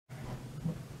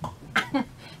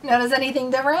Notice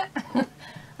anything different?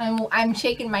 I'm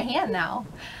shaking my hand now.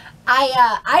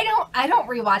 I don't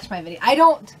rewatch my video. I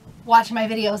don't watch my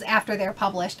videos after they're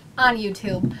published on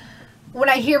YouTube. When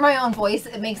I hear my own voice,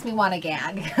 it makes me want to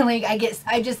gag. Like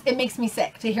it makes me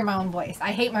sick to hear my own voice.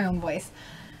 I hate my own voice.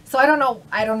 So I don't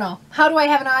know. How do I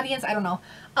have an audience? I don't know.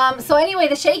 So anyway,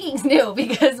 the shaking's new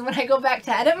because when I go back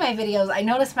to edit my videos, I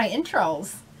notice my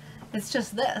intros. It's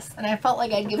just this. And I felt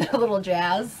like I'd give it a little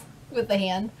jazz with the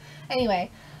hand.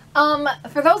 Anyway,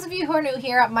 for those of you who are new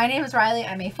here, my name is Riley.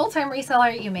 I'm a full-time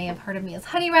reseller. You may have heard of me as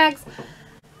Honey Rags.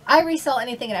 I resell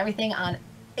anything and everything on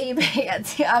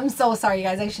eBay. I'm so sorry, you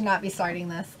guys. I should not be starting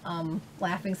this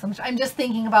laughing so much. I'm just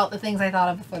thinking about the things I thought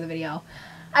of before the video.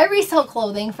 I resell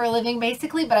clothing for a living,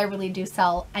 basically, but I really do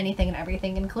sell anything and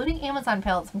everything, including Amazon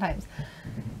pallets sometimes.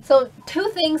 So, two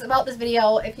things about this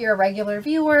video, if you're a regular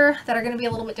viewer, that are going to be a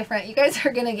little bit different. You guys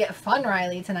are going to get fun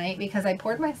Riley tonight because I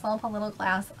poured myself a little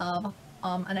glass of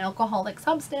an alcoholic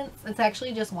substance. It's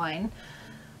actually just wine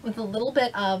with a little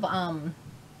bit of,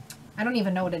 I don't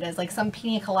even know what it is, like some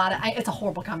pina colada. It's a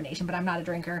horrible combination, but I'm not a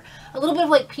drinker. A little bit of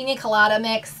like pina colada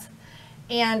mix.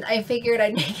 And I figured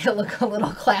I'd make it look a little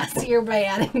classier by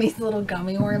adding these little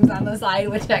gummy worms on the side,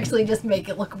 which actually just make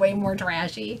it look way more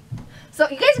trashy. So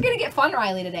you guys are going to get fun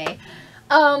Riley today.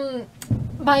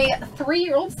 My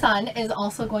 3-year-old son is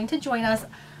also going to join us.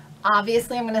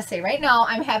 Obviously, I'm going to say right now,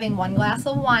 I'm having 1 glass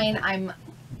of wine.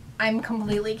 I'm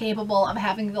completely capable of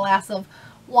having a glass of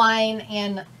wine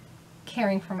and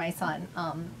caring for my son.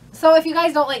 So if you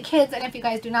guys don't like kids and if you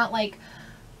guys do not like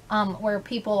where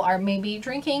people are maybe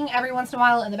drinking every once in a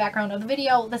while in the background of the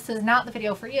video, this is not the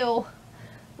video for you.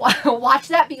 Watch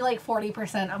that be like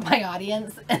 40% of my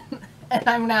audience and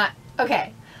I'm not.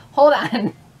 Okay, hold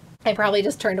on. I probably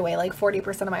just turned away like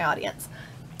 40% of my audience.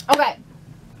 Okay.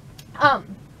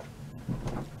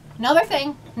 Another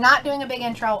thing, not doing a big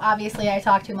intro. Obviously, I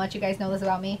talk too much. You guys know this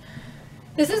about me.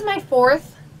 This is my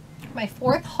fourth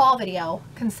haul video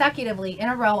consecutively in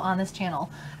a row on this channel.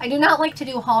 I do not like to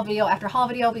do haul video after haul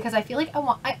video because I feel like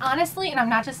I honestly, and I'm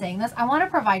not just saying this, I want to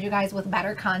provide you guys with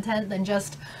better content than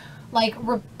just like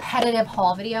repetitive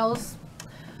haul videos.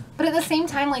 But at the same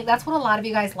time, like that's what a lot of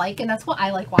you guys like and that's what I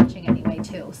like watching anyway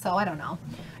too. So I don't know.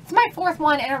 It's my 4th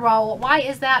one in a row. Why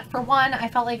is that? For one, I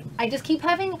felt like I just keep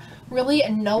having really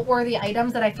noteworthy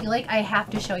items that I feel like I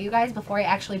have to show you guys before I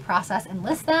actually process and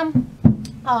list them.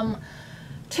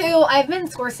 2, I've been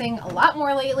sourcing a lot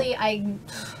more lately.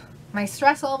 My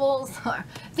stress levels,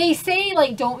 they say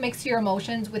like don't mix your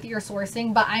emotions with your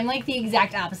sourcing, but I'm like the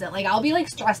exact opposite. Like I'll be like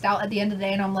stressed out at the end of the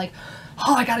day and I'm like,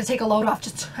 oh, I gotta take a load off.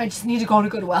 I just need to go to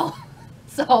Goodwill.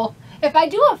 So if I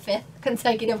do a 5th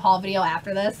consecutive haul video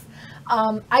after this,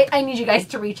 I need you guys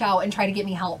to reach out and try to get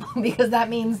me help because that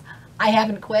means I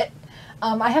haven't quit.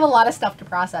 I have a lot of stuff to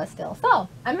process still. So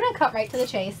I'm gonna cut right to the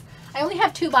chase. I only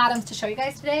have 2 bottoms to show you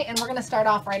guys today, and we're going to start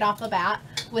off right off the bat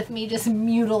with me just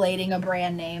mutilating a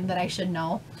brand name that I should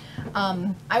know.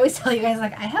 I always tell you guys,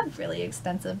 like, I have really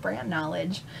extensive brand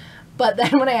knowledge, but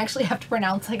then when I actually have to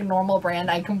pronounce, like, a normal brand,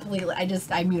 I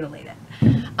mutilate it.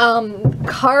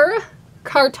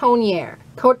 Cartonnier.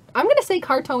 I'm going to say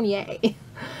Cartonnier,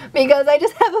 because I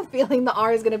just have a feeling the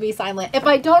R is going to be silent. If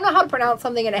I don't know how to pronounce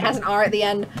something and it has an R at the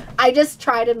end, I just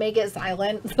try to make it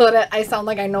silent so that I sound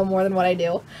like I know more than what I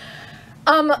do.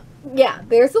 Yeah,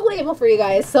 there's the label for you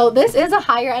guys. So this is a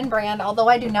higher end brand, although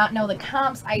I do not know the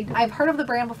comps. I've heard of the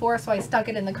brand before, so I stuck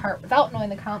it in the cart without knowing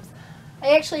the comps.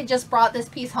 I actually just brought this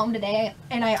piece home today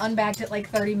and I unbagged it like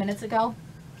 30 minutes ago.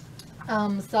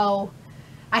 So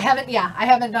I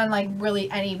haven't done like really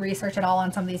any research at all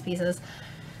on some of these pieces.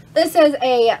 This is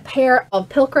a pair of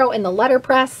Pilcro in the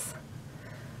letterpress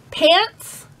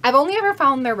pants. I've only ever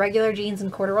found their regular jeans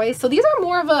and corduroys. So these are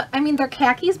more of a, I mean, they're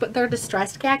khakis, but they're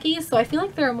distressed khakis. So I feel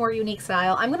like they're a more unique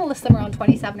style. I'm going to list them around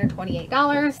 $27 or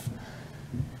 $28.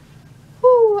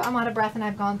 Whew, I'm out of breath and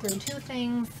I've gone through 2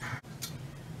 things.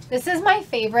 This is my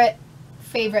favorite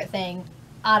thing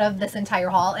out of this entire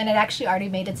haul. And it actually already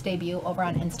made its debut over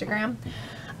on Instagram.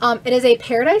 It is a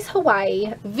Paradise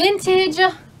Hawaii vintage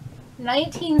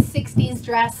 1960s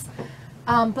dress.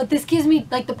 But this gives me,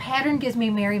 like, the pattern gives me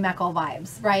Mary Mecco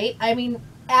vibes, right? I mean,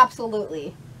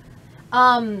 absolutely.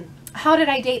 How did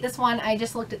I date this one? I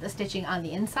just looked at the stitching on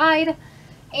the inside,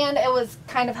 and it was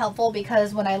kind of helpful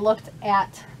because when I looked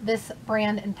at this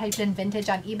brand and typed in vintage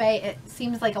on eBay, it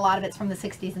seems like a lot of it's from the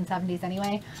 60s and 70s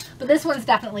anyway. But this one's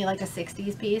definitely like a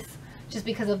 60s piece, just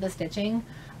because of the stitching.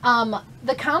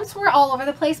 The comps were all over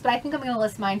the place, but I think I'm going to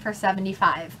list mine for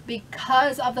 $75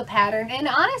 because of the pattern. And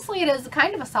honestly, it is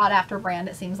kind of a sought after brand,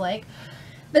 it seems like.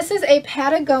 This is a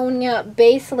Patagonia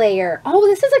base layer. Oh,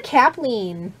 this is a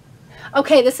Kathleen.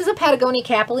 Okay, this is a Patagonia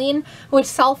Capeline, which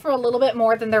sell for a little bit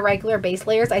more than their regular base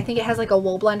layers. I think it has like a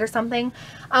wool blend or something.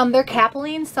 Their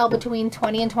Capelines sell between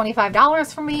 $20 and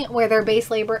 $25 for me, where their base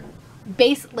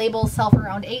labels sell for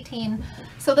around $18.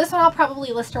 So this one I'll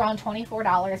probably list around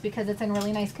 $24 because it's in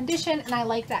really nice condition and I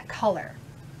like that color.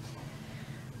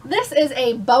 This is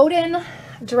a Bowden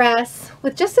dress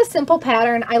with just a simple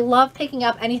pattern. I love picking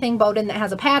up anything Bowden that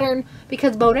has a pattern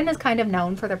because Bowden is kind of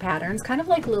known for their patterns, kind of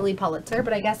like Lily Pulitzer,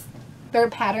 but I guess their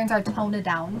patterns are toned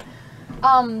down.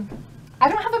 I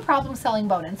don't have a problem selling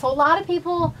Bowden. So a lot of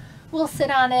people will sit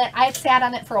on it. I've sat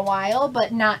on it for a while,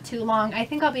 but not too long. I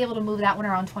think I'll be able to move that one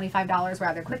around $25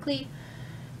 rather quickly.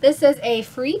 This is a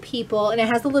Free People, and it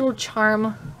has the little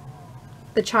charm,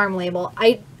 the charm label.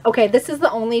 Okay, this is the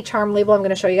only charm label I'm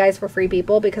going to show you guys for Free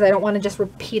People because I don't want to just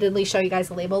repeatedly show you guys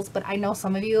the labels, but I know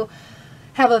some of you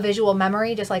have a visual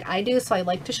memory just like I do, so I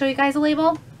like to show you guys a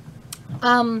label.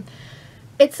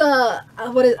 It's a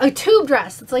tube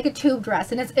dress. It's like a tube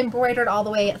dress, and it's embroidered all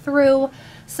the way through.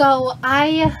 So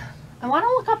I want to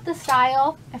look up the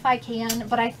style if I can,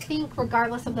 but I think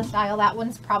regardless of the style, that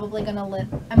one's probably going to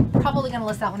I'm probably going to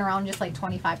list that one around just like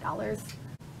 $25.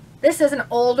 This is an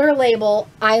older label,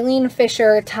 Eileen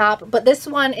Fisher top, but this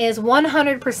one is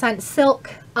 100%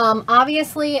 silk.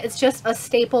 Obviously, it's just a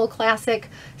staple classic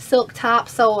silk top,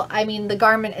 so I mean the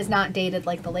garment is not dated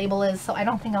like the label is, so I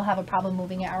don't think I'll have a problem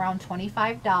moving it around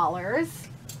 $25.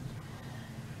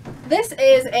 This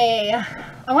is I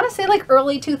want to say like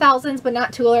early 2000s, but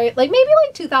not too early, like maybe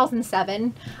like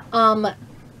 2007.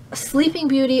 Sleeping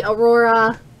Beauty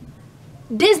Aurora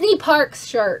Disney Parks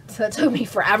shirt. So it took me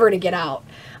forever to get out.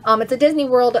 It's a Disney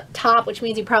World top, which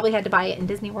means you probably had to buy it in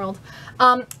Disney World.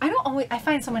 I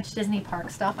find so much Disney Park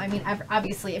stuff. I mean,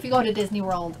 obviously, if you go to Disney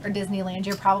World or Disneyland,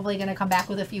 you're probably going to come back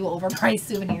with a few overpriced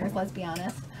souvenirs, let's be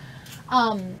honest.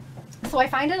 So I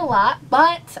find it a lot,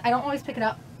 but I don't always pick it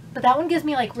up. But that one gives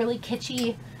me like really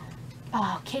kitschy,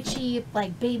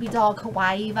 like baby doll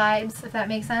kawaii vibes, if that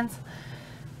makes sense.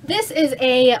 This is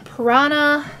a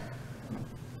Prana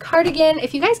cardigan.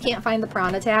 If you guys can't find the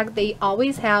Prana tag, they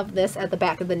always have this at the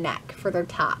back of the neck for their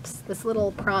tops, this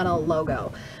little Prana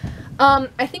logo.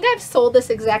 I think I've sold this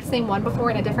exact same one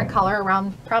before in a different color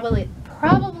around probably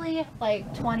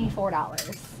like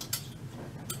 $24.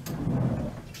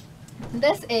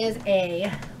 This is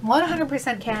a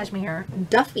 100% cashmere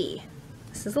Duffy.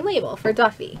 This is a label for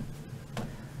Duffy.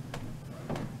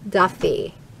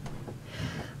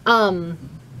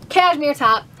 Cashmere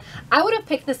top. I would have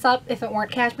picked this up if it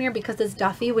weren't cashmere because it's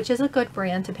Duffy, which is a good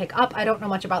brand to pick up. I don't know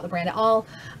much about the brand at all.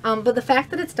 But the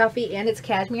fact that it's Duffy and it's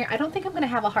cashmere, I don't think I'm going to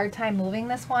have a hard time moving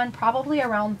this one. Probably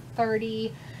around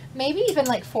 30, maybe even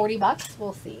like 40 bucks.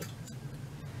 We'll see.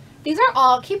 These are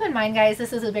all, keep in mind guys,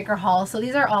 this is a bigger haul, so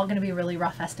these are all going to be really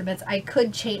rough estimates. I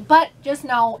could change, but just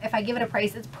know if I give it a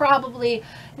price, it's probably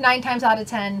 9 times out of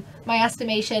 10, my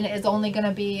estimation is only going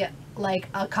to be like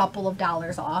a couple of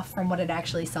dollars off from what it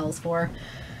actually sells for.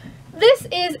 This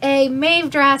is a Maeve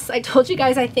dress. I told you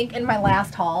guys, I think in my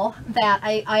last haul, that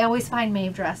I always find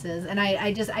Maeve dresses, and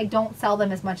I don't sell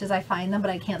them as much as I find them,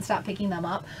 but I can't stop picking them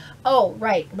up. Oh,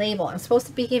 right, label. I'm supposed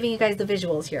to be giving you guys the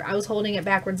visuals here. I was holding it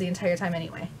backwards the entire time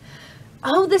anyway.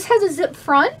 Oh, this has a zip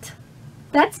front.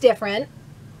 That's different.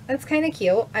 That's kind of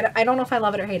cute. I don't know if I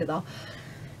love it or hate it, though.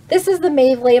 This is the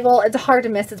Maeve label. It's hard to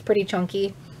miss. It's pretty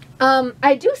chunky.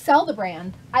 I do sell the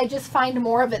brand. I just find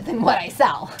more of it than what I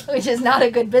sell, which is not a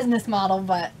good business model,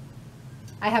 but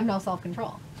I have no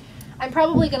self-control. I'm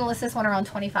probably going to list this one around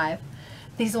 25.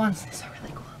 These ones are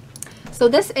really cool. So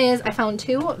this is, I found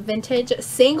 2 vintage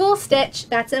single stitch.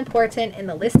 That's important in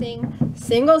the listing.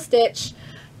 Single stitch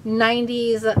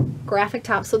 90s graphic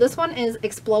tops. So this one is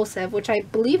Explosive, which I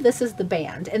believe this is the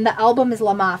band, and the album is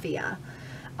La Mafia.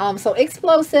 So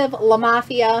Explosive, La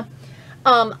Mafia.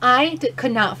 I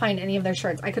could not find any of their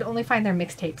shirts. I could only find their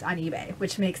mixtapes on eBay,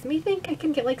 which makes me think I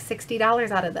can get like $60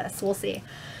 out of this. We'll see.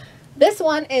 This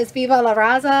one is Viva La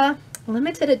Raza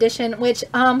limited edition, which,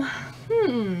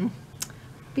 Viva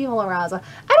La Raza.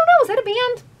 I don't know. Is that a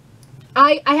band?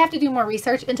 I have to do more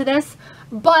research into this,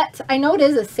 but I know it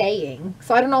is a saying.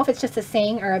 So I don't know if it's just a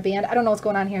saying or a band. I don't know what's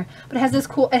going on here, but it has this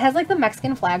cool, it has like the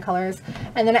Mexican flag colors.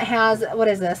 And then it has, what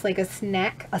is this? Like a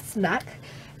snuck.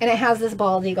 And it has this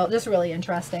bald eagle. Just really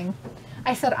interesting.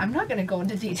 I said, I'm not going to go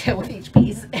into detail with each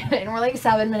piece. And we're like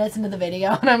 7 minutes into the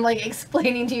video. And I'm like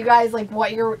explaining to you guys like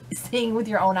what you're seeing with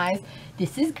your own eyes.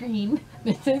 This is green.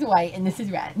 This is white. And this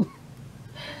is red.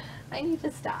 I need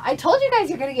to stop. I told you guys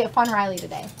you're going to get Fun Riley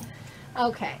today.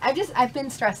 Okay. I've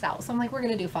been stressed out. So I'm like, we're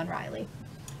going to do Fun Riley.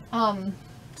 Some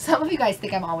of you guys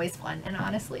think I'm always fun. And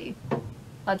honestly,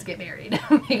 let's get married.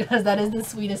 Because that is the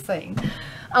sweetest thing.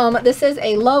 This is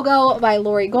a Logo by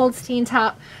Lori Goldstein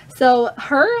top. So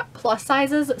her plus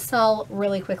sizes sell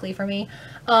really quickly for me.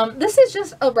 This is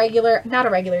just a regular, not a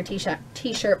regular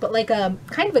t-shirt, but like a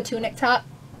kind of a tunic top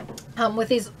with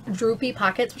these droopy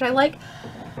pockets, which I like.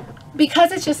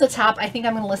 Because it's just a top, I think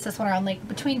I'm going to list this one around like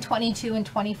between $22 and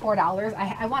 $24.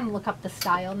 I want to look up the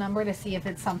style number to see if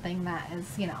it's something that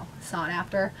is, you know, sought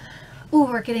after. Ooh,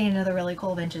 we're getting into the really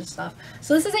cool vintage stuff.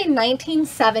 So this is a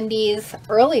 1970s,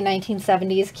 early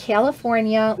 1970s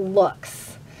California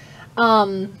looks.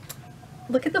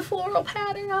 Look at the floral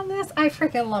pattern on this. I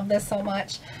freaking love this so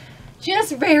much.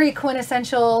 Just very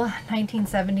quintessential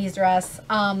 1970s dress.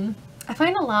 I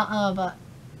find a lot of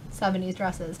 70s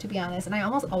dresses, to be honest, and I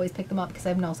almost always pick them up because I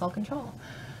have no self-control.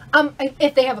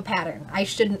 If they have a pattern. I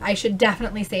should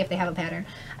definitely say if they have a pattern.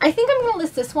 I think I'm going to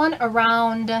list this one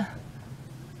around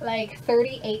like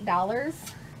 $38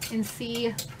 and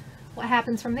see what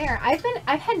happens from there. I've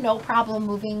had no problem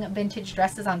moving vintage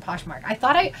dresses on Poshmark. I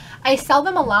thought I sell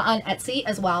them a lot on Etsy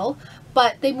as well,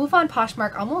 but they move on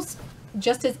Poshmark almost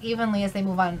just as evenly as they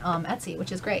move on Etsy,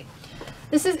 which is great.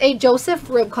 This is a Joseph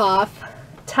Ribkoff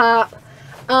top.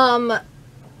 How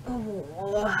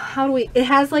do we, it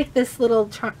has like this little,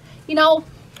 you know,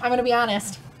 I'm going to be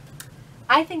honest.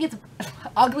 I think it's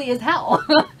ugly as hell.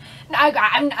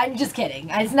 I'm just kidding.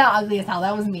 It's not ugly as hell.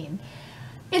 That was mean.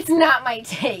 It's not my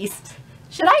taste.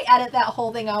 Should I edit that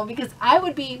whole thing out? Because I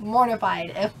would be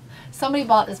mortified if somebody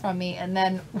bought this from me and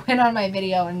then went on my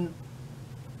video and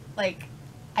like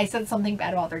I said something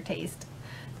bad about their taste.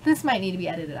 This might need to be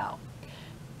edited out.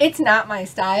 It's not my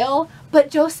style, but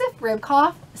Joseph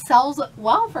Ribkoff sells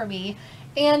well for me.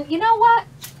 And you know what?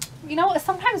 You know,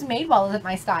 sometimes Madewell isn't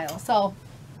my style. So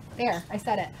there, I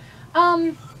said it.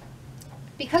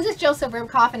 Because it's Joseph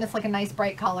Ribkoff and it's like a nice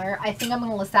bright color, I think I'm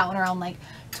going to list that one around like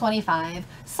 25.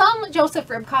 Some Joseph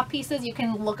Ribkoff pieces you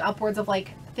can look upwards of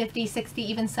like 50, 60,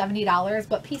 even $70,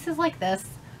 but pieces like this,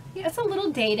 yeah, it's a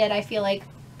little dated. I feel like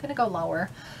I'm going to go lower.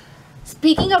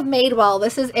 Speaking of Madewell,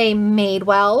 this is a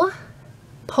Madewell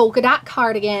polka dot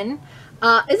cardigan. Is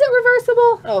it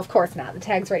reversible? Oh, of course not. The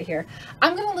tag's right here.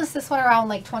 I'm going to list this one around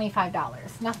like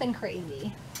 $25. Nothing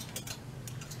crazy.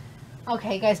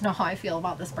 Okay, you guys know how I feel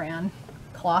about this brand.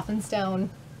 Cloth and Stone.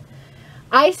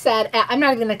 I said, I'm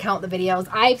not even going to count the videos.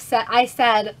 I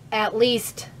said at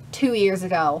least 2 years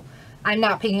ago, I'm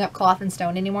not picking up Cloth and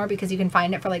Stone anymore because you can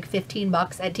find it for like 15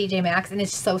 bucks at TJ Maxx and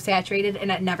it's so saturated and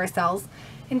it never sells.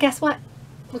 And guess what?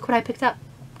 Look what I picked up.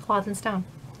 Cloth and Stone.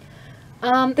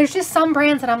 There's just some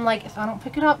brands that I'm like, if I don't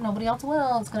pick it up, nobody else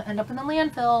will. It's going to end up in the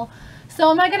landfill. So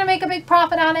am I going to make a big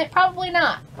profit on it? Probably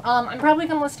not. I'm probably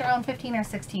going to list around $15 or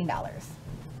 $16.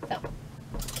 So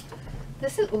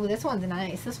this is, ooh, this one's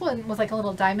nice. This one was like a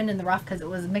little diamond in the rough because it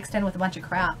was mixed in with a bunch of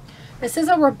crap. This is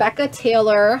a Rebecca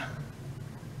Taylor,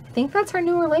 I think that's her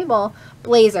newer label,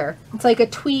 blazer. It's like a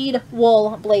tweed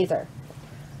wool blazer.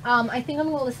 I think I'm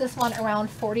going to list this one around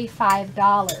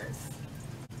 $45.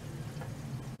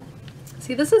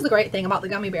 See, this is the great thing about the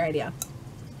gummy bear idea.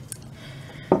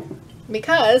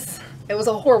 Because it was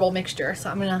a horrible mixture, so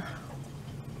I'm going to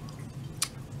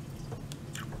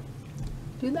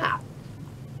do that.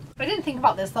 I didn't think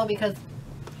about this though because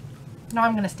now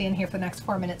I'm going to stand here for the next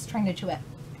 4 minutes trying to chew it.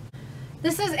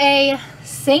 This is a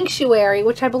Sanctuary,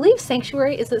 which I believe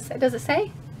Sanctuary, does it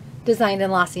say? Designed in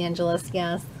Los Angeles,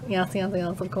 yes. Yes,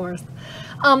 of course.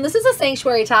 This is a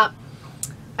Sanctuary top.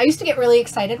 I used to get really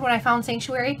excited when I found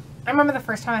Sanctuary. I remember the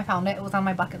first time I found it, it was on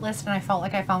my bucket list and I felt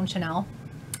like I found Chanel.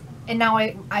 And now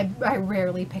I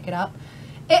rarely pick it up.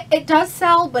 It does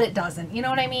sell, but it doesn't. You know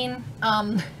what I mean?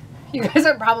 You guys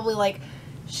are probably like,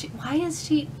 how does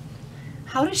she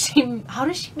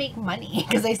make money?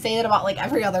 Because I say that about like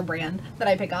every other brand that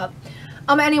I pick up.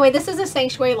 Anyway, this is a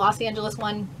Sanctuary Los Angeles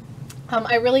one.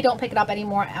 I really don't pick it up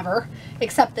anymore ever,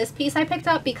 except this piece I picked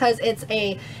up because it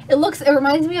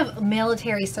reminds me of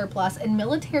military surplus, and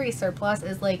military surplus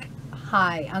is like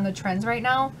high on the trends right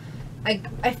now.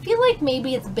 I feel like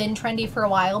maybe it's been trendy for a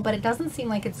while, but it doesn't seem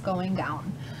like it's going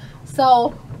down.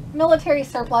 So military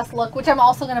surplus look, which I'm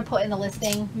also going to put in the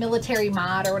listing, military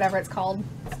mod or whatever it's called.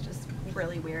 It's just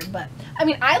really weird, but I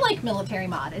mean, I like military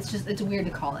mod. It's weird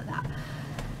to call it that.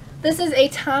 This is a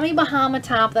Tommy Bahama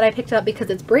top that I picked up because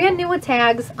it's brand new with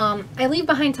tags. I leave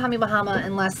behind Tommy Bahama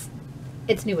unless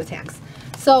it's new with tags.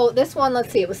 So this one,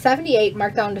 let's see, it was 78,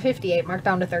 marked down to 58, marked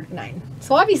down to 39.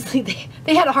 So obviously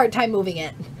they had a hard time moving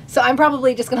it. So I'm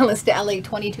probably just going to list it at like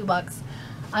 22 bucks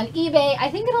on eBay.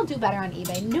 I think it'll do better on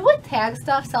eBay. New with tag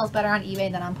stuff sells better on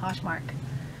eBay than on Poshmark.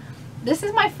 This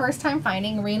is my first time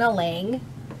finding Rena Lang.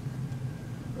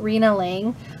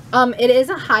 It is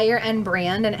a higher end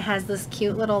brand and it has this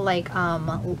cute little like, I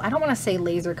don't want to say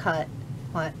laser cut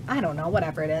what? I don't know,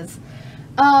 whatever it is.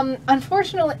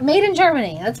 Unfortunately, made in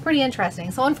Germany. That's pretty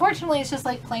interesting. So unfortunately, it's just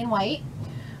like plain white.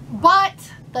 But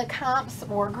the comps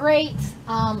were great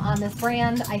on this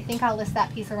brand. I think I'll list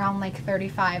that piece around like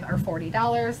 $35 or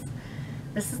 $40.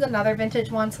 This is another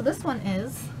vintage one. So this one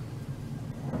is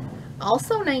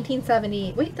also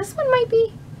 1970. Wait, this one might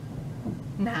be...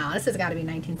 No, this has got to be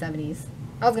 1970s.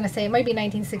 I was going to say it might be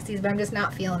 1960s, but I'm just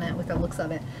not feeling it with the looks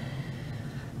of it.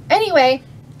 Anyway,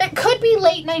 it could be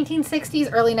late 1960s,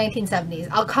 early 1970s.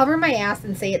 I'll cover my ass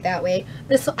and say it that way.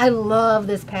 I love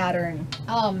this pattern.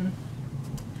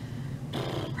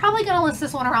 Probably going to list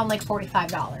this one around like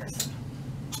 $45.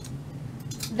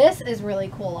 This is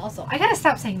really cool also. I got to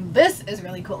stop saying this is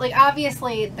really cool. Like,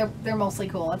 obviously, they're mostly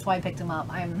cool. That's why I picked them up.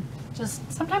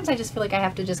 Sometimes I just feel like I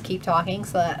have to just keep talking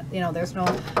so that, you know, there's no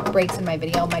breaks in my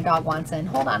video. My dog wants in.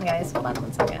 Hold on, guys. Hold on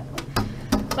 1 second.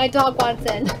 My dog wants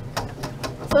in.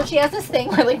 So she has this thing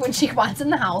where, like, when she wants in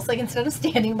the house, like, instead of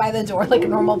standing by the door like a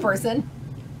normal person,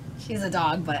 she's a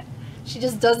dog, but she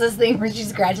just does this thing where she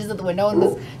scratches at the window,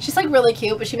 and she's, like, really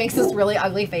cute, but she makes this really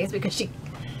ugly face because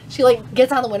she like,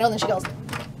 gets on the window and then she goes...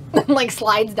 like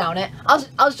slides down it.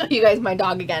 I'll show you guys my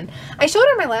dog again. I showed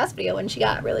her in my last video and she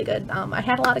got really good. I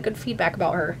had a lot of good feedback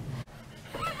about her.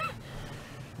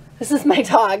 This is my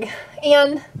dog,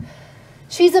 and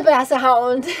she's a Basset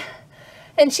Hound,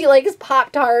 and she likes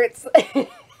Pop-Tarts.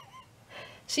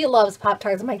 She loves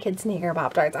Pop-Tarts. My kids sneak her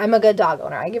Pop-Tarts. I'm a good dog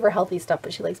owner. I give her healthy stuff,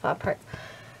 but she likes Pop-Tarts.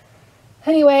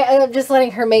 Anyway, I'm just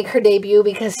letting her make her debut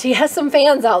because she has some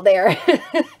fans out there.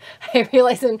 I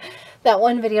realized in that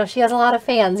one video, she has a lot of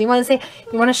fans. You want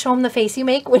to show them the face you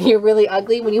make when you're really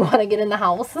ugly, when you want to get in the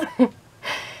house?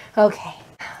 Okay.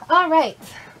 All right.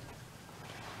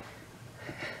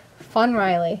 Fun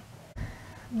Riley.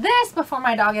 This, before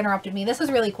my dog interrupted me, this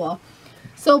was really cool.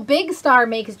 So Big Star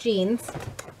makes jeans.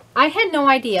 I had no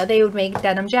idea they would make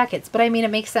denim jackets, but I mean,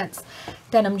 it makes sense.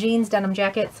 Denim jeans, denim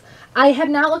jackets. I have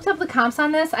not looked up the comps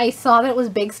on this. I saw that it was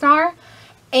Big Star,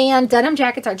 and denim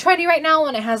jackets are trendy right now,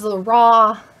 and it has the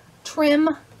raw trim,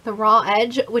 the raw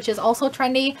edge, which is also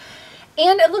trendy,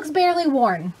 and it looks barely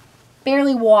worn,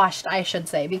 barely washed, I should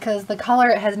say, because the color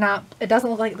it doesn't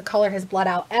look like the color has bled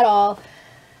out at all.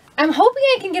 I'm hoping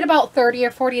I can get about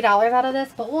 $30 or $40 out of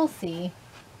this, but we'll see.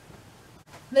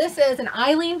 This is an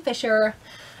Eileen Fisher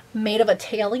made of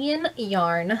Italian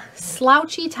yarn,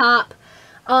 slouchy top.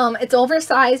 It's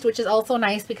oversized, which is also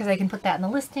nice because I can put that in the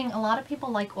listing. A lot of people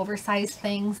like oversized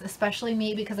things, especially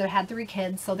me, because I've had 3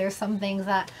 kids. So there's some things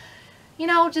that, you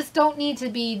know, just don't need to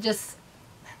be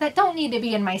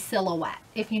in my silhouette,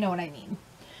 if you know what I mean.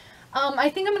 I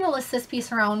think I'm going to list this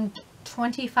piece around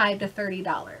 $25 to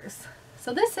 $30.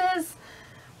 So this is,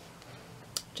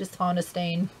 just found a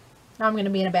stain. Now I'm going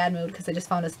to be in a bad mood because I just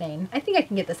found a stain. I think I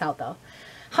can get this out though.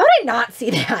 How did I not see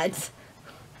that?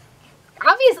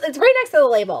 Obviously, it's right next to the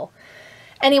label.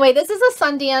 Anyway, this is a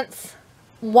Sundance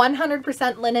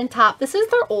 100% linen top. This is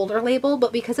their older label,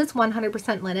 but because it's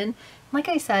 100% linen, like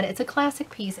I said, it's a classic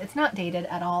piece. It's not dated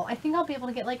at all. I think I'll be able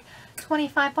to get like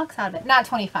 25 bucks out of it. Not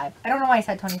 25. I don't know why I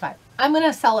said 25. I'm going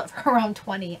to sell it for around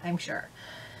 20, I'm sure.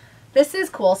 This is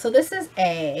cool. So this is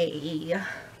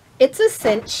it's a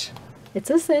cinch. It's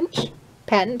a cinch.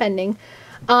 Patent pending.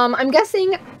 I'm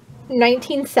guessing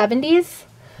 1970s.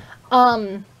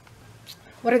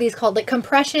 What are these called? Like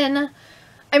compression.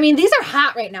 I mean, these are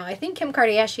hot right now. I think Kim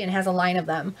Kardashian has a line of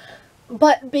them.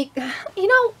 But, you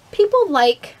know, people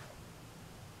like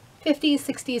 50s,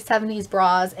 60s, 70s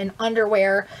bras and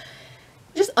underwear,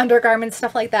 just undergarments,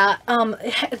 stuff like that.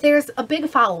 There's a big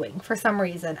following for some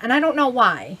reason, and I don't know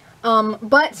why.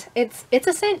 But it's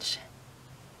a cinch.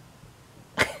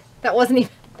 That wasn't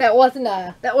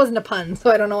a pun, so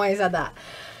I don't know why I said that.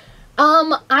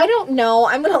 I don't know.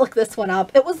 I'm going to look this one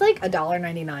up. It was like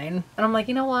 $1.99. And I'm like,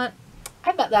 you know what?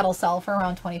 I bet that'll sell for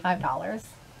around $25.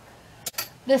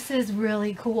 This is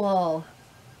really cool.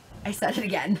 I said it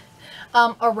again.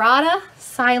 Arata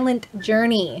Silent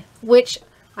Journey, which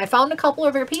I found a couple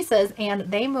of their pieces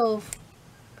and they move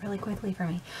really quickly for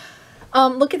me.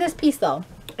 Look at this piece though.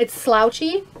 It's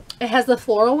slouchy. It has the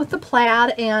floral with the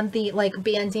plaid and the like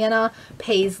bandana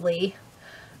paisley.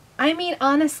 I mean,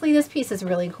 honestly, this piece is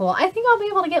really cool. I think I'll be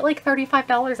able to get like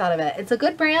 $35 out of it. It's a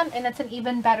good brand, and it's an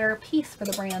even better piece for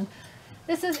the brand.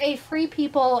 This is a Free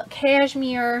People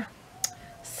cashmere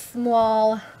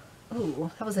small. Ooh,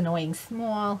 that was annoying.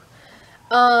 Small.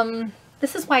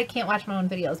 This is why I can't watch my own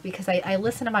videos, because I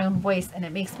listen to my own voice, and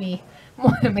it makes me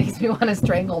want to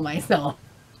strangle myself.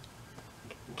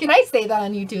 Can I say that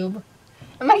on YouTube?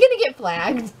 Am I going to get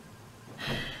flagged?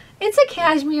 It's a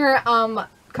cashmere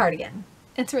cardigan.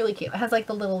 It's really cute. It has like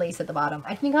the little lace at the bottom.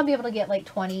 I think I'll be able to get like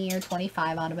 20 or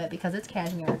 25 out of it because it's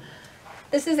cashmere.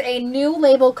 This is a new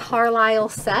label Carlisle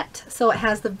set. So it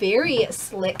has the very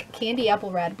slick candy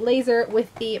apple red blazer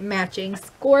with the matching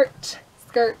skirt.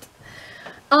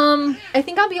 I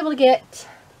think I'll be able to get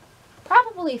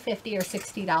probably $50 or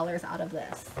 $60 out of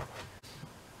this.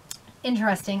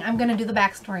 Interesting. I'm going to do the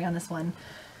backstory on this one.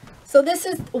 So this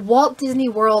is Walt Disney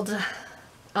World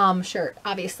shirt,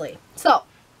 obviously. So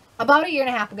about a year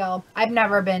and a half ago, I've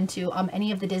never been to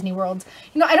any of the Disney Worlds.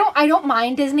 You know, I don't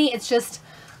mind Disney. It's just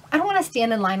I don't want to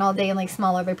stand in line all day and like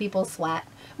smell other people's sweat,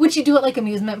 which you do at like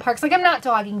amusement parks. Like I'm not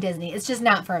dogging Disney. It's just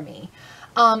not for me.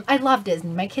 I love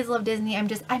Disney. My kids love Disney. I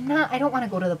don't want to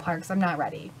go to the parks. I'm not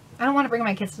ready. I don't want to bring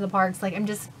my kids to the parks. Like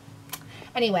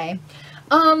anyway.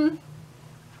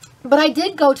 But I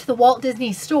did go to the Walt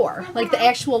Disney store, like the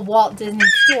actual Walt Disney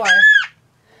store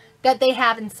that they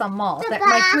have in some malls that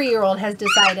my 3-year-old has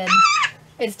decided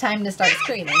it's time to start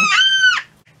screaming.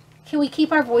 Can we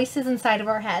keep our voices inside of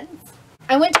our heads?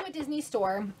 I went to a Disney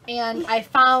store and I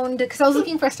found, because I was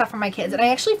looking for stuff for my kids, and I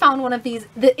actually found one of these,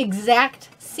 the exact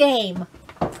same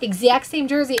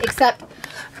jersey, except,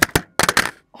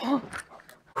 oh,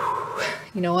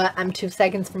 you know what? I'm 2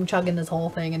 seconds from chugging this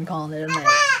whole thing and calling it a night.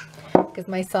 Because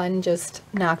my son just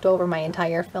knocked over my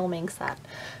entire filming set.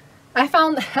 I'm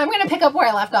going to pick up where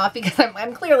I left off because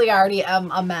I'm clearly already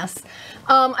a mess.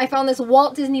 I found this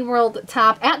Walt Disney World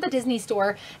top at the Disney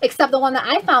store, except the one that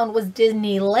I found was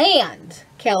Disneyland,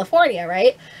 California,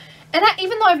 right? And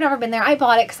even though I've never been there, I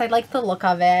bought it because I like the look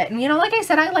of it. And, you know, like I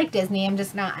said, I like Disney. I'm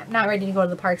just not ready to go to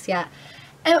the parks yet.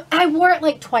 And I wore it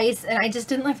like twice, and I just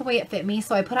didn't like the way it fit me,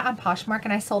 so I put it on Poshmark,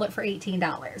 and I sold it for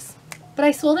 $18. But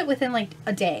I sold it within like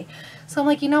a day. So I'm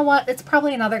like, you know what? It's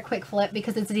probably another quick flip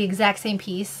because it's the exact same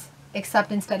piece,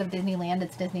 except instead of Disneyland,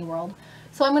 it's Disney World.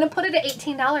 So I'm going to put it at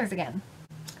 $18 again.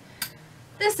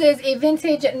 This is a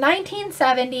vintage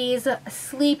 1970s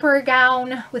sleeper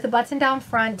gown with a button-down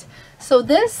front. So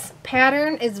this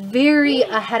pattern is very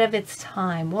ahead of its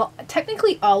time. Well,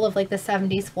 technically all of like the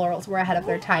 70s florals were ahead of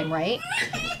their time, right?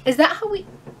 Is that how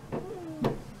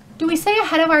do we say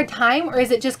ahead of our time, or is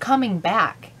it just coming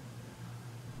back?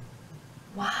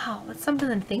 Wow, that's something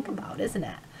to think about, isn't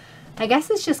it? I guess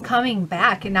it's just coming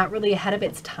back and not really ahead of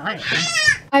its time.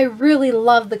 I really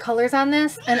love the colors on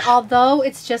this, and although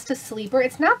it's just a sleeper,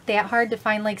 it's not that hard to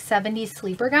find like 70s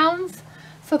sleeper gowns.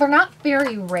 So they're not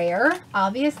very rare,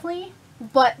 obviously,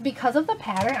 but because of the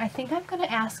pattern, I think I'm going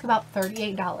to ask about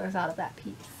 $38 out of that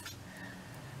piece.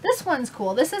 This one's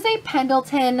cool. This is a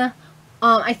Pendleton.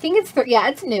 I think it's, yeah,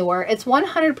 it's newer. It's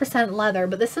 100% leather,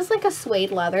 but this is like a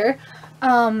suede leather.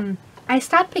 I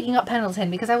stopped picking up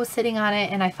Pendleton because I was sitting on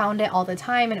it and I found it all the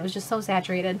time and it was just so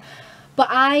saturated. But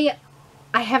I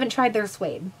haven't tried their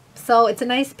suede. So it's a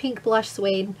nice pink blush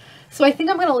suede. So I think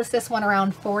I'm going to list this one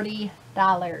around $40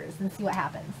 and see what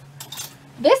happens.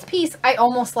 This piece I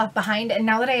almost left behind, and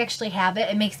now that I actually have it,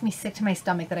 it makes me sick to my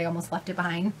stomach that I almost left it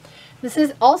behind. This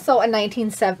is also a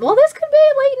 1970s. Well, this could be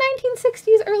late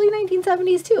 1960s, early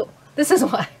 1970s too. This is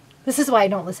why I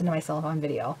don't listen to myself on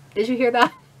video. Did you hear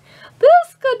that?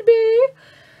 This could be.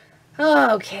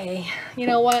 Okay. You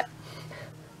know what?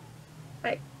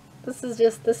 This is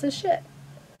shit.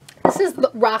 This is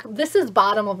the rock. This is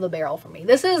bottom of the barrel for me.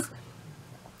 This is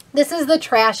the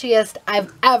trashiest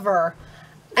I've ever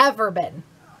been,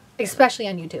 especially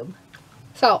on YouTube.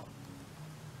 So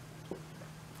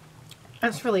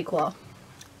that's really cool.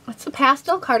 It's a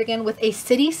pastel cardigan with a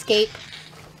cityscape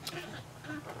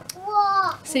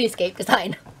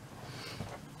design.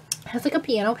 It has like a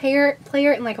piano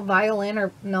player and like a violin,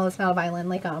 or no, it's not a violin,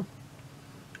 like a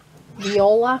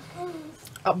viola,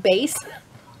 a bass.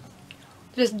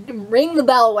 Just ring the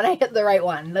bell when I hit the right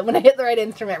one. When I hit the right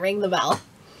instrument, ring the bell.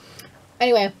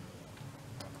 Anyway,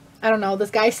 I don't know, this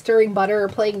guy stirring butter or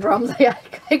playing drums,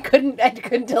 I couldn't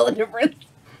tell the difference.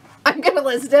 I'm gonna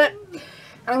list it.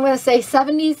 I'm gonna say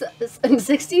 70s and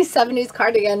 60s, 70s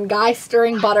cardigan, guy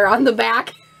stirring butter on the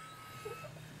back.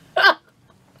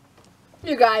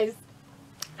 You guys,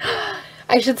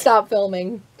 I should stop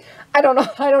filming. I don't know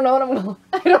what I'm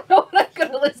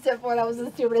gonna list it for. That was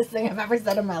the stupidest thing I've ever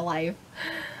said in my life.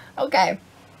 Okay.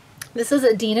 This is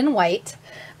a Dean and White,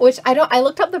 which I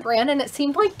looked up the brand and it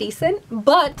seemed like decent,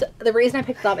 but the reason I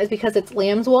picked it up is because it's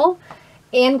lamb's wool,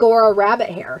 Angora rabbit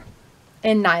hair,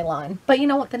 and nylon. But you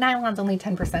know what? The nylon's only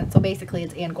 10%, so basically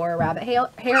it's Angora rabbit hair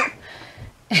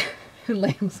and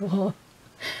lamb's wool.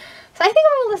 So I think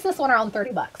I'm gonna list this one around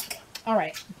 30 bucks. All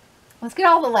right, let's get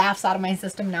all the laughs out of my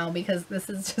system now because this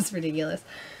is just ridiculous.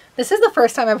 This is the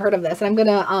first time I've heard of this, and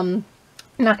I'm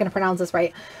not gonna pronounce this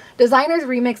right. Designers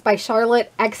Remix by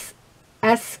Charlotte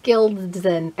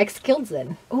Eskildsen.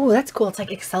 Oh, that's cool. It's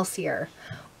like Excelsior.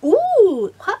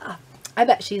 Ooh, huh. I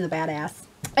bet she's a badass.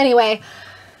 Anyway,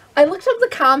 I looked up the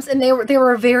comps and they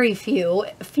were very few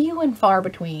and far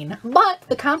between, but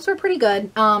the comps were pretty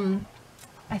good.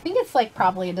 I think it's like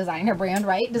probably a designer brand,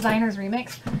 right? Designer's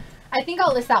Remix. I think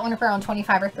I'll list that one for around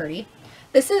 25 or 30.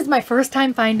 This is my first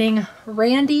time finding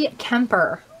Randy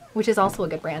Kemper, which is also a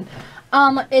good brand.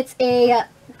 It's a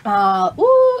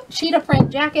cheetah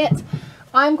print jacket.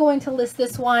 I'm going to list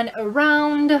this one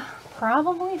around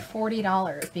probably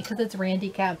 $40 because it's Randy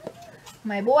Kemp,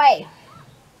 my boy.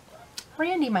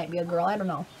 Randy might be a girl, I don't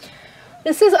know.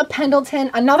 This is a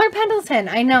Pendleton, another Pendleton.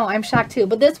 I know, I'm shocked too,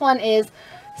 but this one is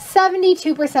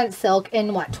 72% silk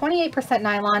and what, 28%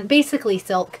 nylon, basically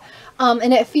silk.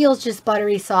 And it feels just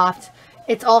buttery soft.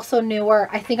 It's also newer.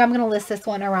 I think I'm going to list this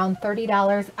one around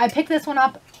 $30. I picked this one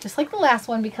up just like the last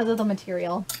one because of the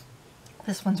material.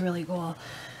 This one's really cool.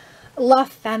 La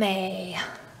Femme.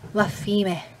 La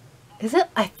Femme. Is it?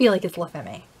 I feel like it's La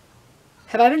Femme.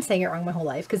 Have I been saying it wrong my whole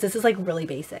life? Because this is like really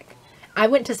basic. I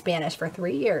went to Spanish for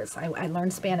 3 years. I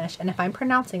learned Spanish. And if I'm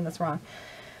pronouncing this wrong.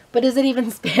 But is it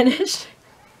even Spanish?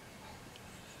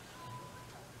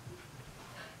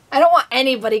 I don't want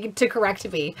anybody to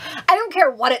correct me. I don't care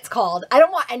what it's called. I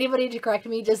don't want anybody to correct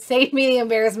me. Just save me the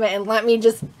embarrassment and let me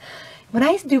just... When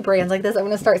I do brands like this, I'm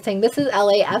going to start saying this is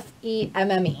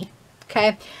L-A-F-E-M-M-E.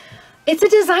 Okay? It's a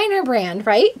designer brand,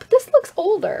 right? But this looks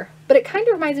older. But it kind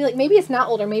of reminds me, like, maybe it's not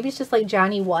older. Maybe it's just like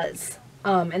Johnny Was.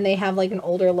 And they have like an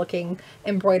older looking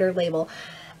embroidered label.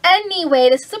 Anyway,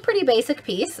 this is a pretty basic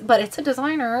piece, but it's a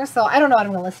designer, so I don't know what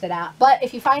I'm going to list it at. But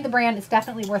if you find the brand, it's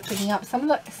definitely worth picking up.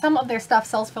 Some of their stuff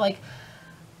sells for like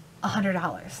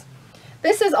 $100.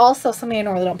 This is also something I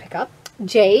normally don't pick up.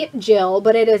 Jill,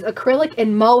 but it is acrylic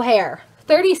and mohair.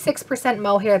 36%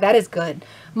 mohair. That is good.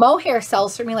 Mohair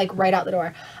sells for me like right out the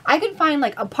door. I can find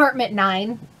like apartment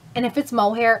 9, and if it's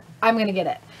mohair, I'm going to get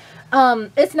it.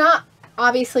 It's not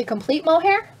obviously complete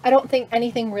mohair. I don't think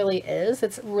anything really is.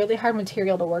 It's really hard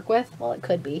material to work with. Well, it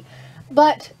could be.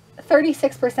 But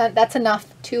 36%, that's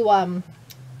enough to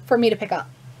for me to pick up.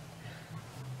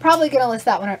 Probably going to list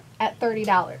that one at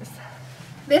 $30.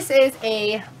 This is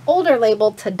a older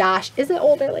label, Tadashi. Is it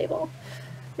older label?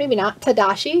 Maybe not.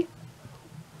 Tadashi,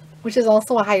 which is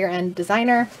also a higher end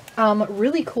designer.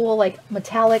 Really cool, like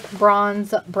metallic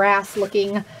bronze brass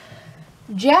looking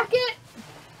jacket.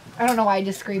 I don't know why I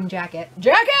just screamed jacket.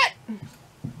 Jacket!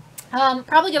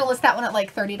 Probably going to list that one at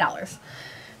like $30.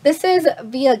 This is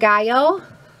Villagallo.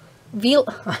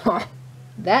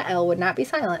 That L would not be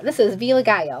silent. This is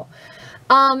Villagallo.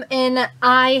 And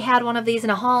I had one of these in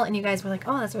a haul and you guys were like,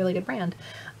 oh, that's a really good brand.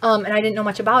 And I didn't know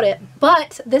much about it.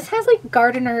 But this has like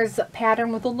gardener's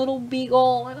pattern with a little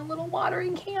beagle and a little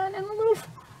watering can and a little,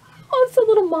 oh, it's a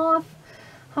little moth.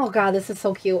 Oh God, this is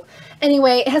so cute.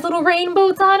 Anyway, it has little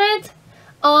rainbows on it.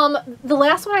 The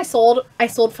last one I sold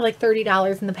for like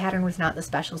 $30 and the pattern was not the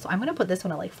special. So I'm going to put this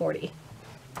one at like $40.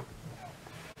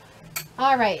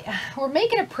 All right. We're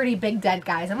making a pretty big dent,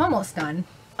 guys. I'm almost done.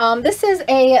 This is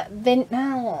a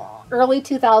early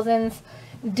 2000s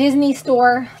Disney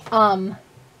store,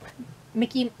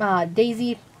 Mickey,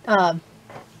 Daisy,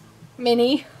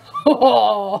 Minnie.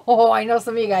 Oh, I know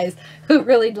some of you guys who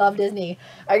really love Disney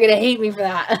are going to hate me for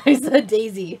that. I said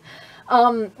Daisy.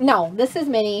 No, this is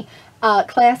Minnie.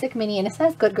 Classic Minnie, and it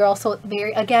says good girl, so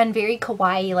very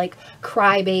kawaii, like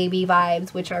crybaby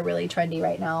vibes, which are really trendy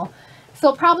right now.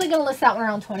 So probably gonna list that one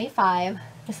around $25.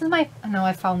 This is my, I know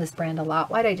I found this brand a lot.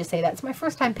 Why did I just say that? It's my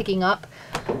first time picking up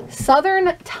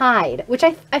Southern Tide, which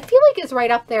I feel like is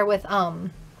right up there with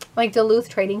like Duluth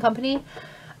Trading Company.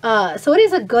 So it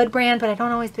is a good brand, but I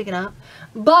don't always pick it up.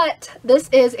 But this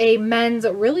is a men's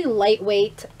really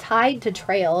lightweight Tide to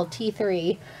Trail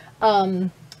T3.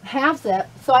 Half zip,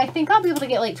 so I think I'll be able to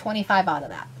get like 25 out of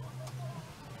that.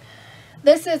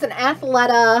 This is an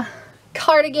Athleta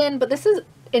cardigan, but this is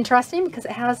interesting because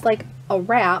it has like a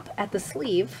wrap at the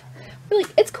sleeve. Really,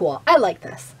 it's cool. I like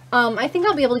this. I think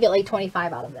I'll be able to get like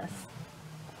 25 out of this.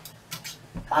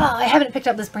 Oh, I haven't picked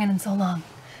up this brand in so long.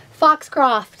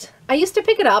 Foxcroft. I used to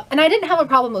pick it up and I didn't have a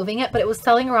problem moving it, but it was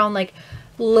selling around like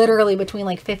literally between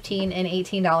like $15 and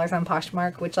 $18 on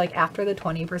Poshmark, which like after the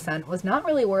 20% was not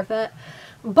really worth it.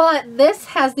 But this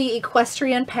has the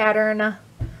equestrian pattern,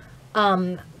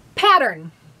 It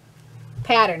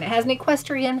has an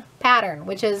equestrian pattern,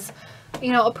 which is,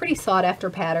 you know, a pretty sought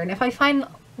after pattern. If I find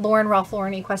Ralph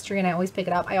Lauren equestrian, I always pick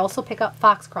it up. I also pick up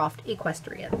Foxcroft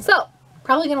equestrian. So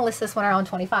probably going to list this one around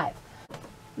 25.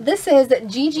 This is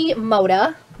Gigi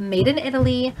Moda, made in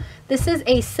Italy. This is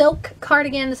a silk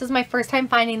cardigan. This is my first time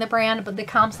finding the brand, but the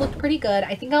comps looked pretty good.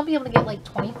 I think I'll be able to get like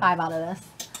 25 out of this.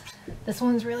 This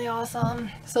one's really awesome.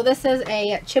 So this is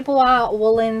a Chippewa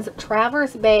Woolens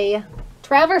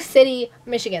Traverse City,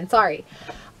 Michigan. Sorry.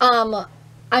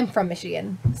 I'm from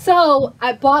Michigan. So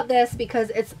I bought this because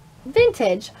it's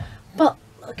vintage, but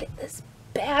look at this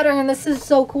pattern. This is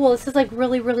so cool. This is like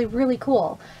really, really, really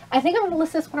cool. I think I'm going to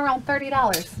list this one around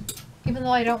 $30, even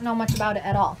though I don't know much about it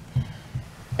at all.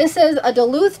 This is a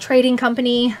Duluth trading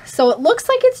company. So it looks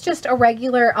like it's just a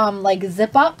regular, like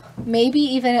zip up. Maybe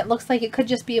even it looks like it could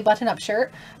just be a button up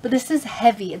shirt, but this is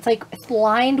heavy. It's like, it's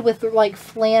lined with like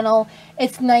flannel.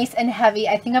 It's nice and heavy.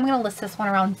 I think I'm going to list this one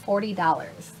around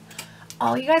 $40.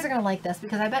 Oh, you guys are going to like this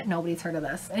because I bet nobody's heard of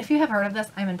this. And if you have heard of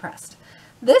this, I'm impressed.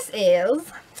 This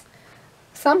is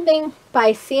something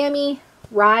by Sammy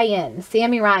Ryan.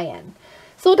 Sammy Ryan.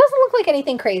 So it doesn't look like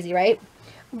anything crazy, right?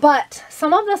 But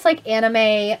some of this like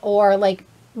anime or like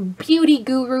beauty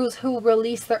gurus who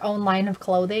release their own line of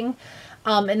clothing,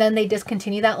 and then they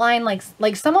discontinue that line, like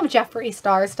some of Jeffree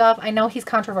Star's stuff. I know he's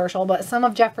controversial, but some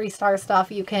of Jeffree Star's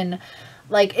stuff you can,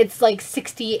 like, it's like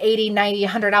 $60, $80, $90,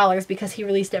 $100 because he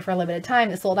released it for a limited time.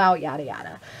 It sold out, yada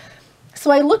yada.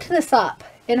 So I looked this up,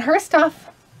 and her stuff,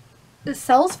 it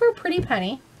sells for a pretty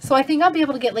penny. So I think I'll be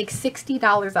able to get like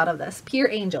 $60 out of this.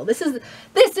 Pure Angel. This is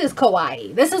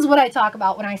kawaii. This is what I talk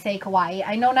about when I say kawaii.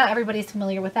 I know not everybody's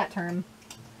familiar with that term.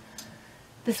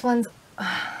 This one's,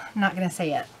 I'm not going to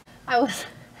say it. I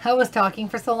was talking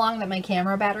for so long that my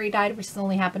camera battery died, which has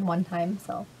only happened one time,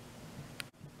 so.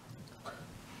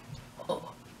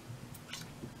 Oh.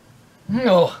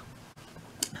 No.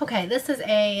 Okay, this is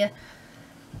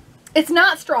it's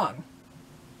not strong.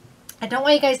 I don't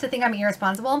want you guys to think I'm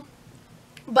irresponsible.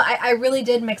 But I really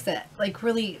did mix it. Like,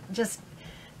 really just,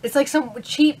 it's like some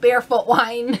cheap barefoot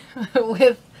wine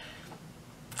with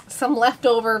some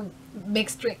leftover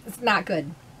mixed drink. It's not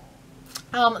good.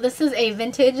 This is a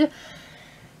vintage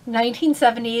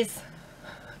 1970s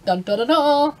dun, dun, dun,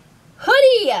 dun,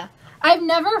 hoodie. I've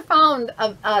never found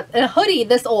a hoodie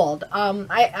this old.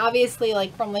 I obviously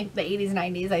like from like the 80s,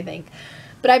 90s, I think.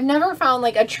 But I've never found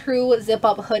like a true zip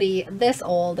up hoodie this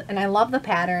old, and I love the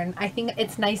pattern. I think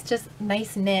it's nice, just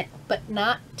nice knit, but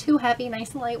not too heavy,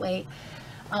 nice and lightweight.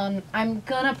 I'm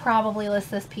gonna probably list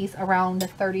this piece around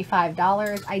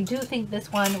 $35. I do think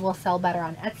this one will sell better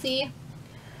on Etsy.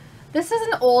 This is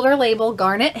an older label,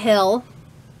 Garnet Hill,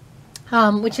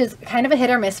 which is kind of a hit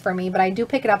or miss for me, but I do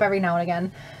pick it up every now and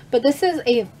again. But this is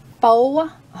a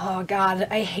faux, oh God,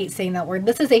 I hate saying that word.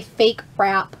 This is a fake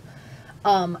wrap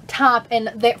top,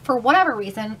 and for whatever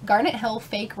reason, Garnet Hill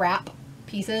fake wrap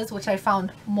pieces, which I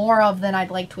found more of than I'd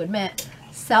like to admit,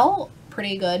 sell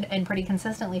pretty good and pretty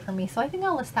consistently for me. So I think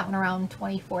I'll list that one around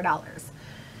 $24.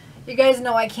 You guys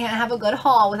know I can't have a good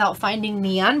haul without finding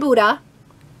Neon Buddha,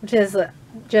 which is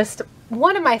just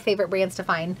one of my favorite brands to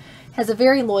find. Has a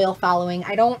very loyal following.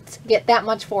 I don't get that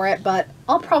much for it, but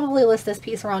I'll probably list this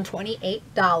piece around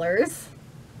 $28.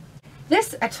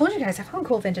 This, I told you guys, I found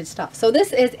cool vintage stuff. So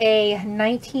this is a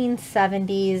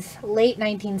 1970s, late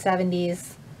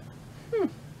 1970s. I'm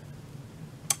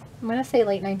going to say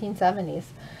late 1970s.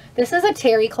 This is a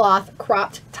terry cloth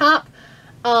cropped top.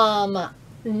 Not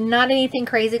anything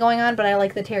crazy going on, but I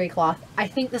like the terry cloth. I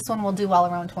think this one will do well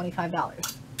around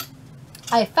 $25.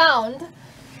 I found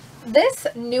this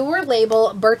newer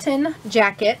label Burton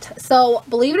jacket. So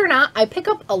believe it or not, I pick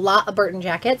up a lot of Burton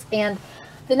jackets, and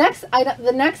the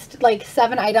next like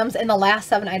 7 items and the last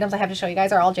 7 items I have to show you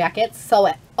guys are all jackets. So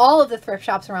at all of the thrift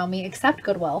shops around me, except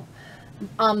Goodwill,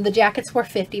 the jackets were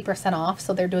 50% off.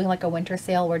 So they're doing like a winter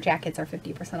sale where jackets are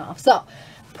 50% off. So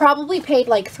probably paid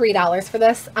like $3 for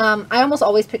this. I almost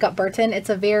always pick up Burton. It's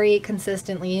a very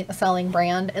consistently selling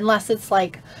brand, unless it's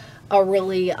like a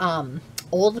really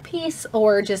old piece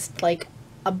or just like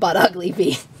a butt ugly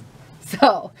piece.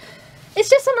 So it's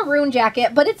just a maroon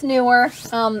jacket, but it's newer.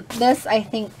 This I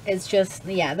think is just,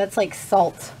 yeah, that's like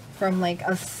salt from like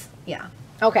a, yeah.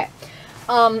 Okay.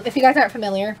 If you guys aren't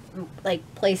familiar, like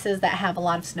places that have a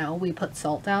lot of snow, we put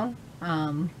salt down,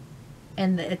 and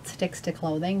it sticks to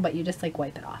clothing, but you just like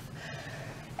wipe it off.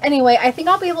 Anyway, I think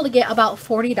I'll be able to get about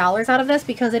 $40 out of this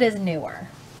because it is newer.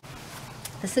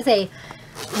 This is a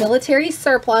military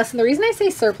surplus, and the reason I say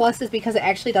surplus is because it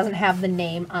actually doesn't have the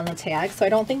name on the tag, so I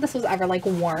don't think this was ever like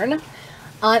worn.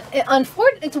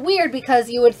 It's weird because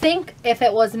you would think if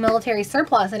it was military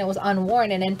surplus and it was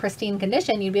unworn and in pristine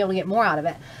condition, you'd be able to get more out of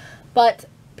it. But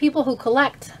people who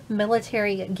collect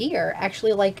military gear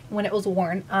actually like when it was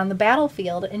worn on the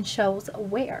battlefield and shows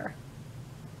wear,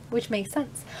 which makes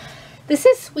sense. This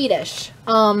is Swedish.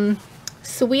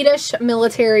 Swedish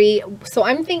military. So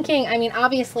I'm thinking, I mean,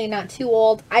 obviously not too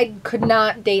old. I could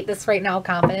not date this right now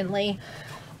confidently.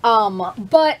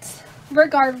 But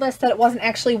regardless that it wasn't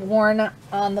actually worn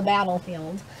on the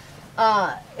battlefield,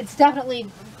 it's definitely,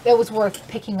 it was worth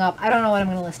picking up. I don't know what I'm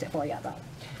going to list it for yet though.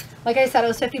 Like I said, it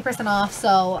was 50% off,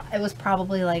 so it was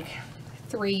probably like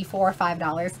 $3, $4,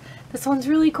 $5. This one's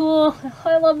really cool.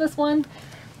 I love this one.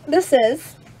 This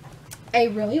is a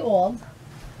really old,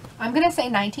 I'm going to say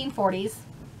 1940s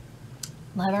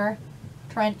leather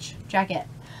trench jacket.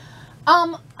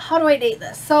 How do I date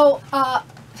this? So,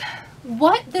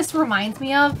 what this reminds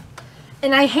me of,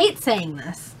 and I hate saying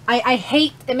this, I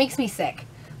hate, it makes me sick.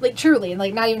 Like, truly,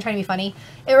 like, not even trying to be funny.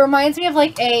 It reminds me of,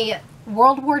 like, a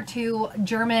World War II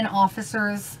German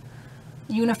officer's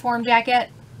uniform jacket.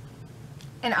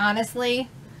 And honestly,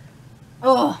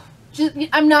 oh, just,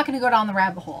 I'm not going to go down the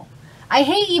rabbit hole. I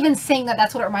hate even saying that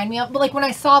that's what it reminds me of, but, like, when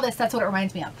I saw this, that's what it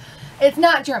reminds me of. It's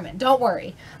not German, don't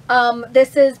worry.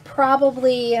 This is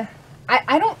probably,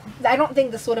 I don't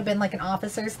think this would have been, like, an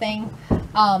officer's thing.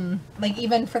 Like,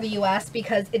 even for the US,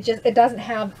 because it doesn't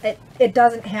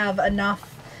have enough.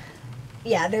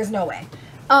 Yeah, there's no way.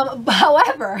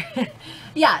 However,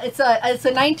 yeah, it's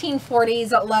a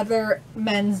 1940s leather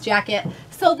men's jacket.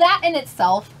 So that in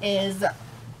itself is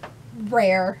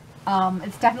rare.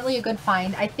 It's definitely a good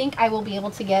find. I think I will be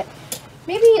able to get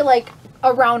maybe like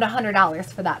around $100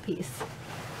 for that piece.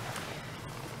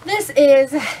 This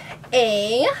is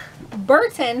a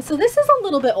Burton. So this is a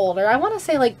little bit older. I want to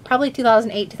say like probably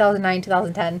 2008, 2009,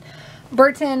 2010.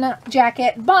 Burton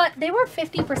jacket, but they were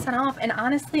 50% off, and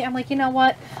honestly I'm like, you know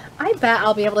what, I bet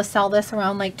I'll be able to sell this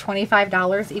around like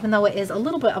 $25, even though it is a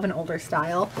little bit of an older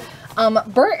style.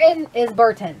 Burton is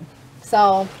Burton,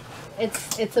 so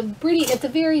it's a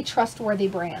very trustworthy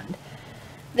brand.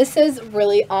 This is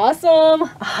really awesome.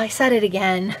 Oh, I said it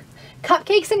again.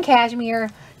 Cupcakes and cashmere,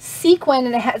 sequin,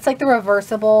 and it's like the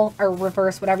reversible, or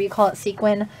reverse, whatever you call it,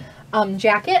 sequin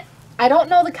jacket. I don't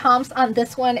know the comps on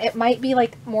this one. It might be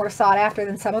like more sought after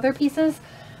than some other pieces,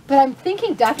 but I'm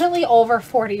thinking definitely over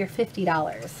 $40 or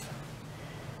 $50.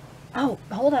 Oh,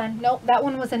 hold on. Nope, that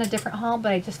one was in a different haul,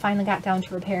 but I just finally got down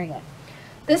to repairing it.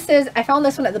 This is, I found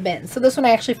this one at the bin. So this one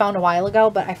I actually found a while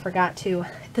ago, but I forgot to,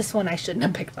 this one I shouldn't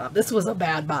have picked up. This was a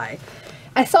bad buy.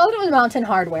 I saw that it was Mountain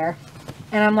Hardware,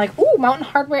 and I'm like, ooh, Mountain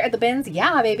Hardware at the bins?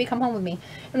 Yeah, baby, come home with me.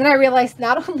 And then I realized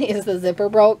not only is the zipper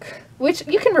broke, which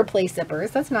you can replace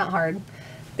zippers, that's not hard.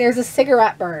 There's a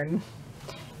cigarette burn.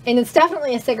 And it's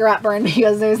definitely a cigarette burn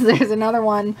because there's another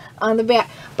one on the back.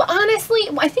 But honestly,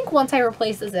 I think once I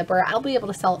replace the zipper, I'll be able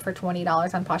to sell it for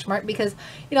 $20 on Poshmark because,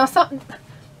 you know,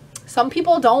 some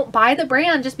people don't buy the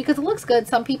brand just because it looks good.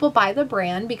 Some people buy the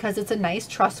brand because it's a nice,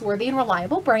 trustworthy, and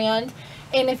reliable brand.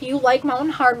 And if you like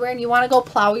Mountain Hardware and you want to go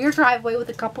plow your driveway with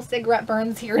a couple cigarette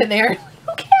burns here and there,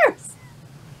 who cares?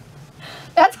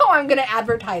 That's how I'm going to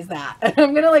advertise that.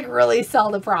 I'm going to like really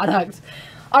sell the product.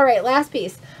 All right, last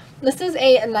piece. This is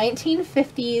a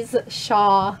 1950s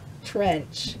Shaw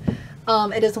trench.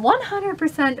 It is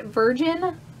 100%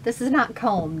 virgin. This is not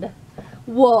combed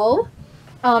wool.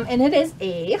 And it is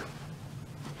a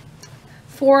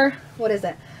Fortsman.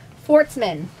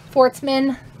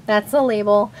 That's the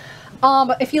label.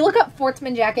 If you look up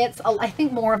Fortsman jackets, I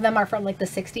think more of them are from like the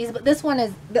 60s, but this one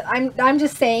is, I'm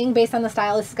just saying based on the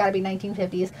style, this has got to be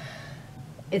 1950s.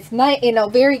 It's not, you know,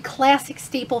 very classic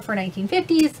staple for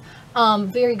 1950s,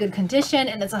 very good condition,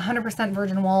 and it's 100%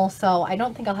 virgin wool, so I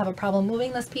don't think I'll have a problem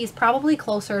moving this piece. Probably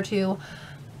closer to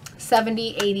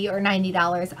 $70, $80, or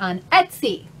 $90 on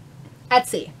Etsy.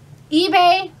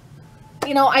 eBay,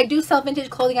 you know, I do sell vintage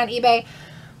clothing on eBay,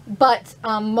 but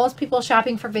most people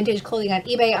shopping for vintage clothing on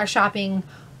eBay are shopping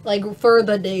like for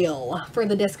the deal, for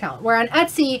the discount. Where on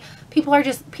Etsy,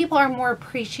 people are more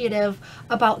appreciative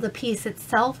about the piece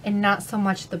itself and not so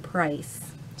much the price.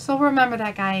 So remember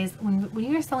that, guys, when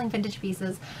you're selling vintage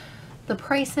pieces, the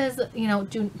prices, you know,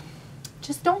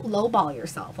 just don't lowball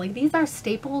yourself. Like, these are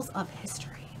staples of history.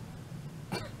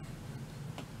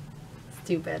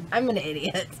 Stupid. I'm an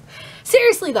idiot.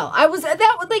 Seriously though, that was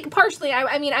like partially,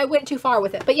 I mean, I went too far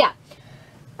with it, but yeah.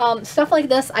 Stuff like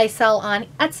this I sell on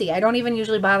Etsy. I don't even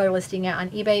usually bother listing it on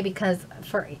eBay because,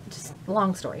 for just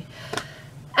long story.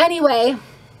 Anyway,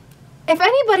 if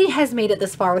anybody has made it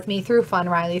this far with me through Fun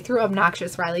Riley, through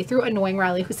Obnoxious Riley, through Annoying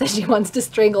Riley, who says she wants to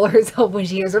strangle herself when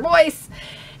she hears her voice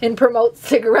and promotes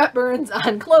cigarette burns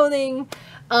on clothing,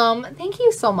 thank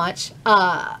you so much.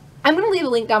 I'm going to leave a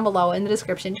link down below in the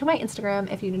description to my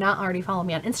Instagram. If you do not already follow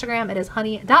me on Instagram, it is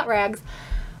honey.rags.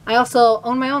 I also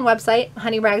own my own website,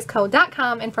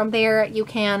 honeyragsco.com, and from there you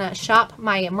can shop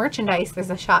my merchandise. There's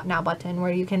a shop now button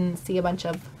where you can see a bunch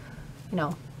of, you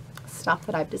know, stuff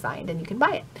that I've designed and you can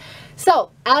buy it. So,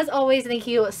 as always, thank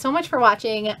you so much for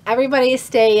watching. Everybody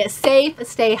stay safe,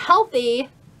 stay healthy,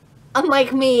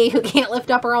 unlike me, who can't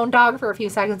lift up her own dog for a few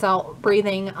seconds without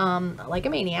breathing like a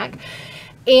maniac.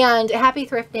 And happy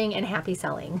thrifting and happy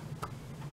selling.